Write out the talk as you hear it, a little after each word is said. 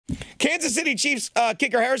Kansas City Chiefs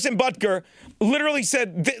kicker Harrison Butker literally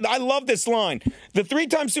said, I love this line. The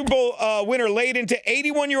three-time Super Bowl winner laid into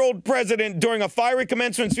 81-year-old president during a fiery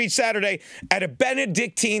commencement speech Saturday at a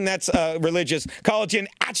Benedictine, that's religious, college in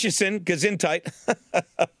Atchison, Gesundheit,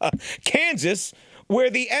 Kansas, where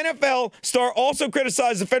the NFL star also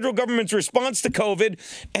criticized the federal government's response to COVID.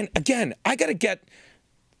 And again, I got to get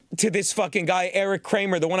to this fucking guy, Eric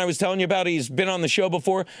Kramer, the one I was telling you about. He's been on the show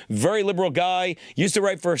before. Very liberal guy. Used to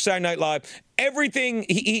write for Saturday Night Live. Everything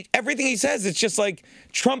he says, it's just like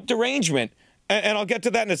Trump derangement. And I'll get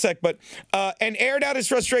to that in a sec. But and aired out his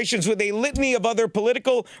frustrations with a litany of other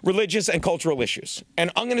political, religious, and cultural issues.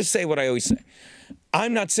 And I'm going to say what I always say.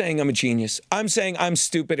 I'm not saying I'm a genius. I'm saying I'm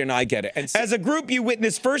stupid and I get it. And as a group, you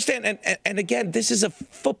witness firsthand, and again, this is a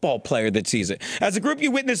football player that sees it. As a group, you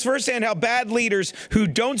witness firsthand how bad leaders who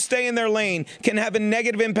don't stay in their lane can have a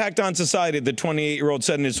negative impact on society, the 28-year-old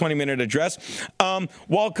said in his 20-minute address.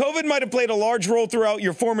 While COVID might have played a large role throughout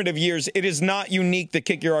your formative years, it is not unique, the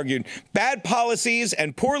kicker argued. Bad policies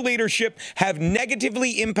and poor leadership have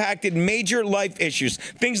negatively impacted major life issues.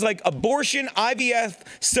 Things like abortion, IVF,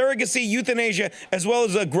 surrogacy, euthanasia, as well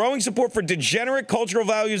as a growing support for degenerate cultural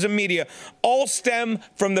values and media, all stem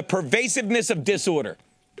from the pervasiveness of disorder.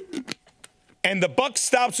 And the buck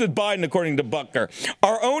stops with Biden, according to Butker.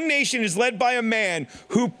 Our own nation is led by a man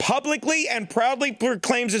who publicly and proudly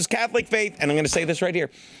proclaims his Catholic faith. And I'm going to say this right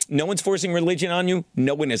here. No one's forcing religion on you.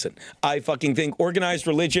 No one isn't. I fucking think organized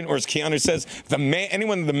religion, or as Keanu says, the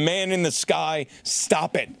man in the sky,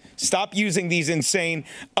 stop it. Stop using these insane.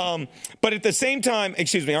 But at the same time,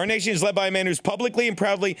 our nation is led by a man who's publicly and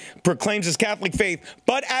proudly proclaims his Catholic faith,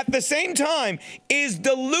 but at the same time is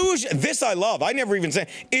delusional. This I love. I never even said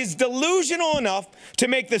is delusional enough to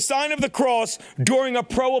make the sign of the cross during a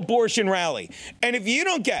pro-abortion rally. And if you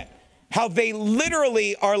don't get how they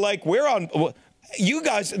literally are like, we're on. You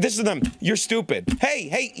guys, this is them. You're stupid.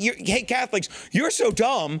 Hey, Catholics, you're so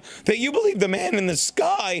dumb that you believe the man in the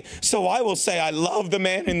sky. So I will say I love the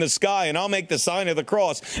man in the sky, and I'll make the sign of the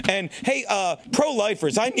cross. And hey,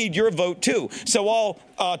 pro-lifers, I need your vote too. So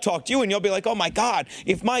I'll talk to you, and you'll be like, oh my God,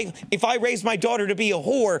 if I raise my daughter to be a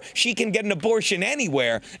whore, she can get an abortion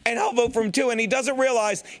anywhere, and I'll vote for him too. And he doesn't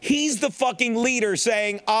realize he's the fucking leader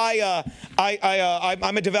saying, I'm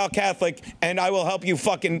a devout Catholic, and I will help you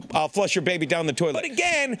fucking flush your baby down the toilet. But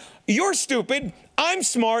again, you're stupid, I'm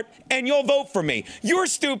smart, and you'll vote for me. You're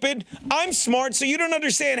stupid, I'm smart, so you don't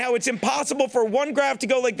understand how it's impossible for one graph to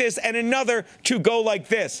go like this and another to go like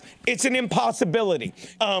this. It's an impossibility.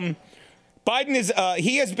 Biden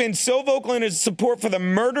he has been so vocal in his support for the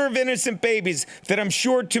murder of innocent babies that I'm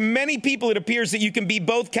sure to many people it appears that you can be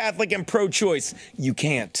both Catholic and pro-choice. You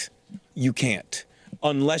can't. You can't.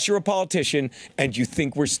 Unless you're a politician and you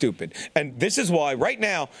think we're stupid. And this is why right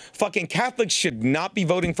now fucking Catholics should not be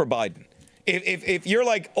voting for Biden. If you're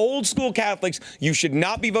like old school Catholics, you should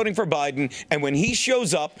not be voting for Biden. And when he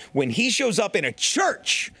shows up in a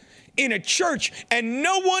church, and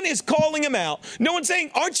no one is calling him out. No one's saying,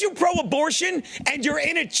 aren't you pro-abortion and you're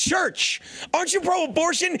in a church? Aren't you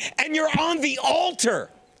pro-abortion and you're on the altar?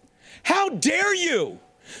 How dare you?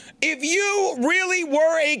 If you really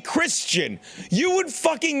were a Christian, you would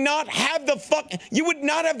fucking not have the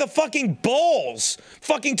fucking balls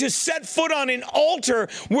fucking to set foot on an altar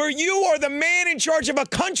where you are the man in charge of a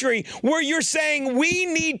country where you're saying we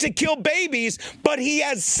need to kill babies, but he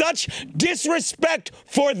has such disrespect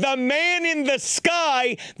for the man in the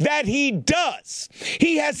sky that he does.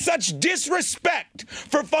 He has such disrespect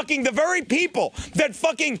for fucking the very people that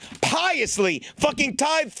fucking piously fucking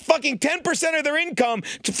tithe fucking 10% of their income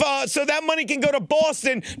to so that money can go to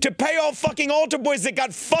Boston to pay all fucking altar boys that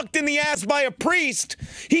got fucked in the ass by a priest.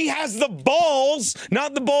 He has the balls,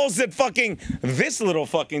 not the balls that fucking this little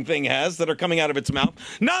fucking thing has that are coming out of its mouth.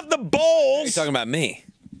 Not the balls. You're talking about me.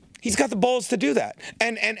 He's got the balls to do that.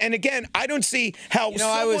 And again, I don't see how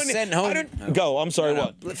I was sent home. Go. I'm sorry.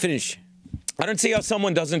 No, what? Finish. I don't see how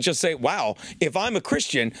someone doesn't just say, wow, if I'm a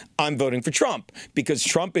Christian, I'm voting for Trump, because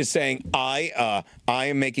Trump is saying, I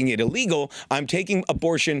am making it illegal. I'm taking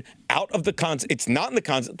abortion out of the it's not in the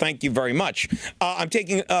Constitution. Thank you very much. I'm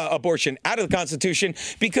taking abortion out of the Constitution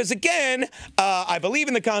because, again, I believe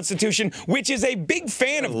in the Constitution, which is a big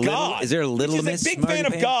fan of God. Is there a little miss? Big fan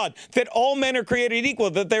of God, that all men are created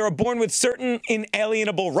equal, that they are born with certain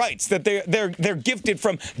inalienable rights, that they're gifted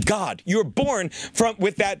from God. You're born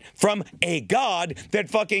with that from a God that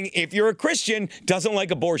fucking, if you're a Christian, doesn't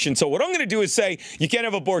like abortion. So what I'm going to do is say you can't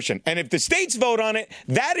have abortion. And if the states vote on it,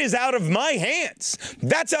 that is out of my hands.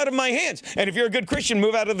 That's out of my hands. And if you're a good Christian,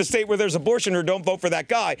 move out of the state where there's abortion or don't vote for that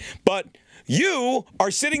guy. But You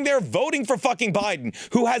are sitting there voting for fucking Biden,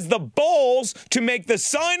 who has the balls to make the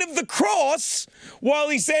sign of the cross while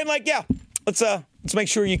he's saying, like, yeah, let's make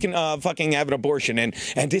sure you can fucking have an abortion. And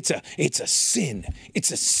it's a sin.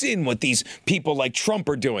 It's a sin what these people like Trump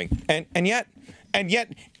are doing. And yet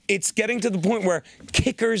it's getting to the point where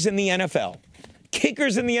kickers in the NFL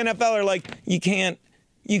are like, you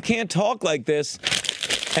can't talk like this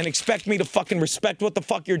and expect me to fucking respect what the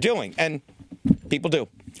fuck you're doing. And people do.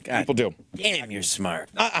 God, people do. Damn, you're smart.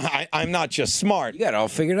 I'm not just smart. You got it all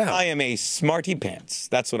figured out. I am a smarty pants.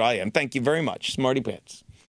 That's what I am. Thank you very much. Smarty pants.